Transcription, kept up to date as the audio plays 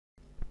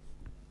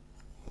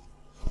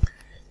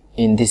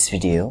In this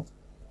video,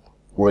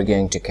 we're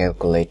going to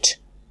calculate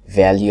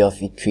value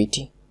of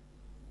equity,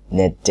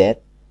 net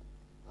debt,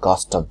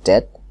 cost of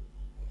debt,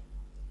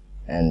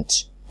 and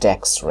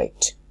tax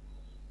rate.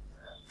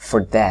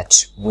 For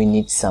that, we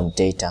need some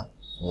data,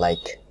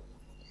 like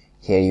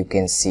here you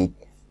can see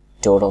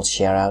total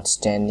share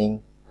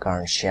outstanding,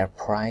 current share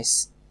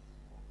price,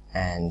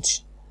 and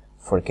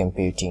for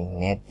computing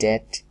net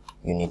debt,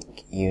 you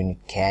need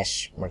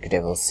cash,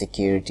 marketable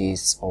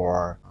securities,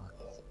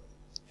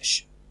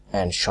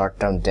 and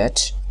short-term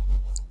debt,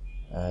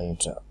 and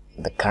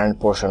the current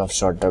portion of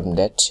short-term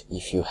debt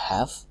if you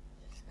have,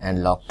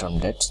 and long-term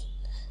debt.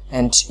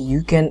 And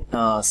you can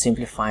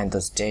simply find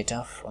those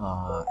data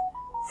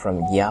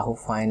from Yahoo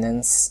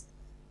Finance,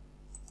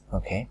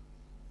 okay,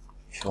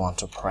 if you want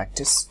to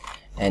practice.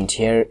 And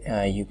here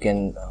you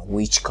can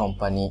which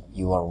company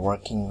you are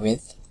working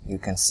with, you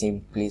can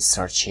simply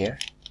search here,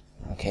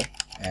 okay,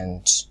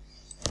 and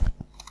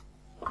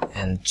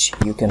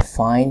you can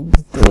find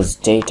those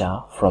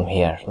data from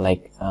here,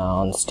 like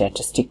on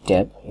statistic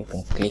tab you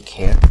can click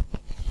here,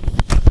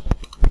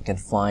 you can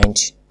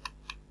find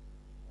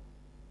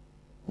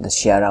the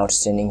share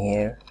outstanding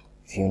here.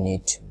 If you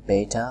need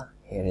beta,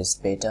 here is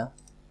beta,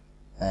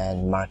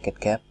 and market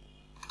cap,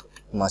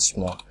 much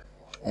more.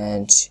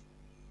 And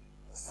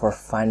for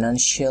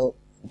financial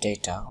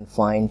data,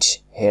 find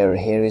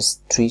here is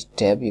 3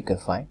 tab you can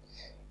find: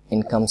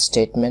 income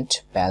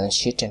statement, balance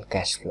sheet, and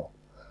cash flow.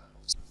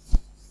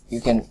 You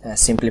can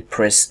simply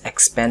press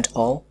expand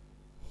all.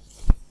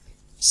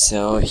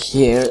 So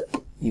here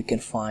you can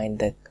find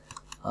that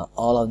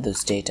all of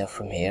those data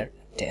from here,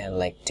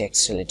 like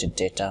tax related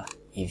data,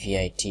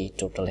 EVIT,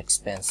 total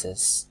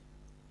expenses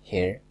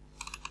here,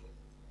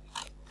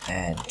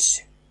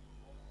 and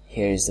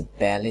here is the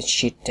balance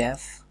sheet tab.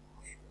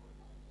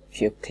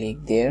 If you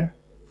click there,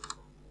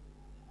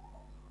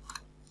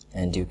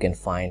 and you can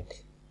find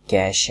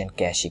cash and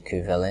cash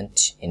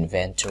equivalent,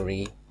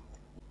 inventory.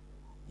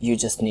 You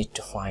just need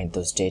to find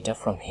those data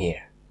from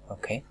here,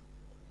 okay.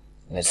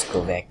 Let's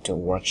go back to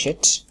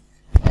worksheet,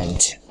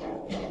 and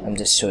I'm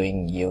just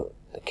showing you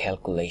the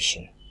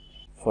calculation.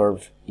 For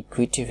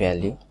equity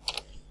value,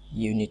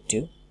 you need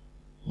to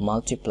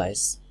multiply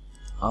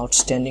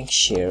outstanding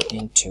share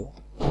into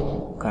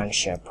current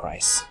share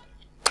price.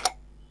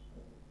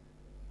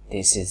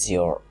 This is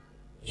your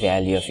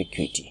value of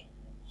equity,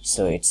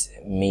 so it's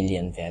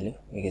million value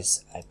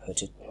because I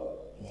put it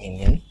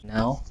million.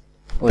 Now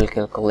we'll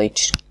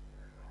calculate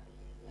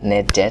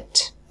net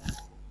debt,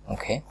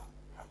 okay,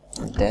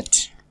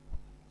 debt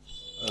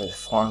with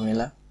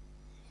formula.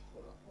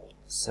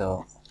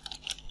 So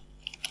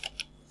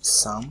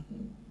sum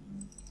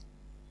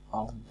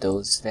of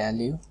those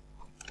value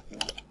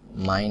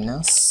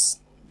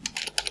minus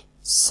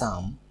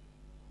sum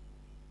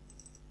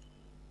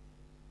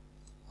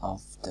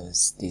of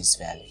these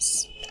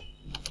values,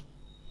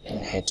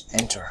 and hit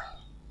enter.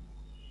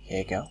 Here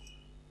you go.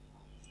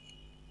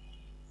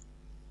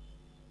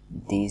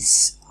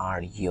 These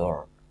are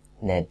your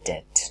net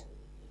debt,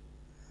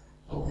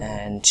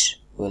 and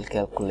we'll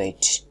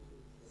calculate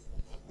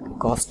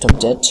cost of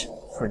debt.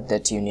 For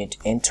that you need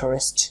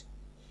interest,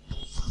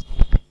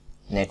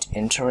 net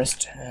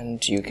interest,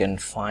 and you can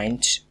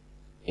find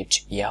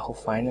it Yahoo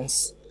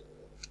Finance,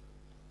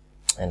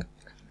 and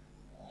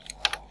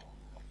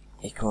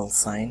equal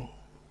sign,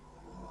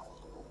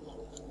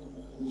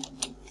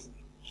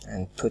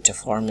 and put a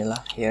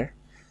formula here,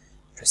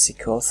 press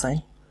equal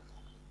sign,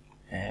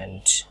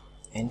 and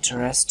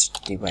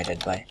interest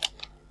divided by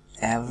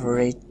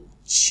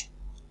average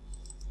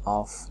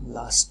of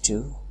last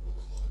 2,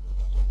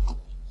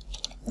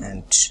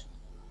 and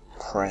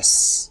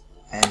press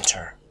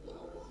enter.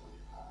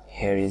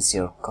 Here is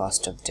your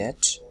cost of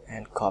debt,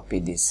 and copy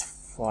this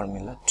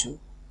formula to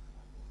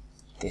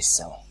this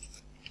cell,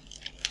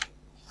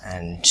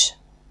 and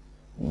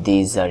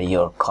these are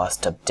your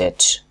cost of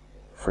debt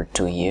for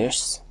 2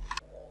 years.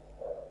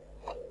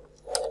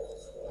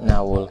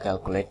 Now we'll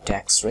calculate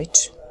tax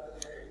rate.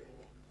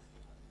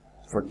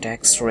 For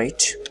tax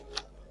rate,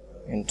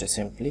 into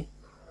simply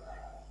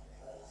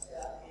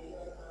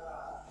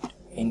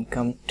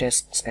income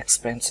tax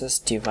expenses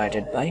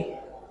divided by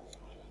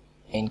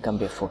income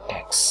before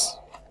tax.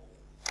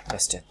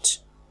 That's it,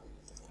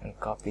 and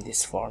copy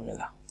this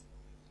formula.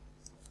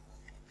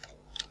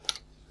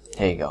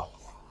 There you go.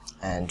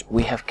 And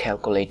we have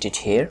calculated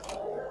here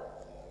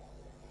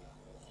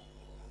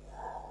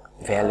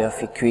value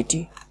of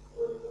equity,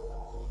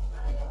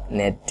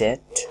 net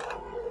debt,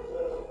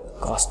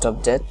 cost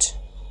of debt,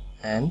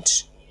 and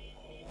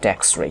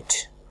tax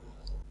rate.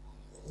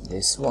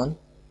 This one,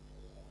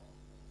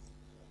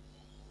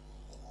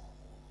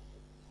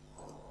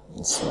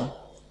 this one,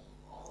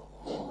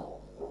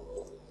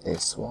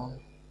 this one,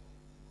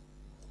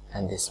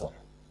 and this one.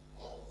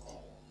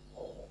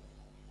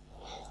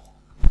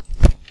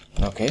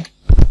 Okay,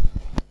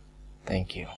 thank you.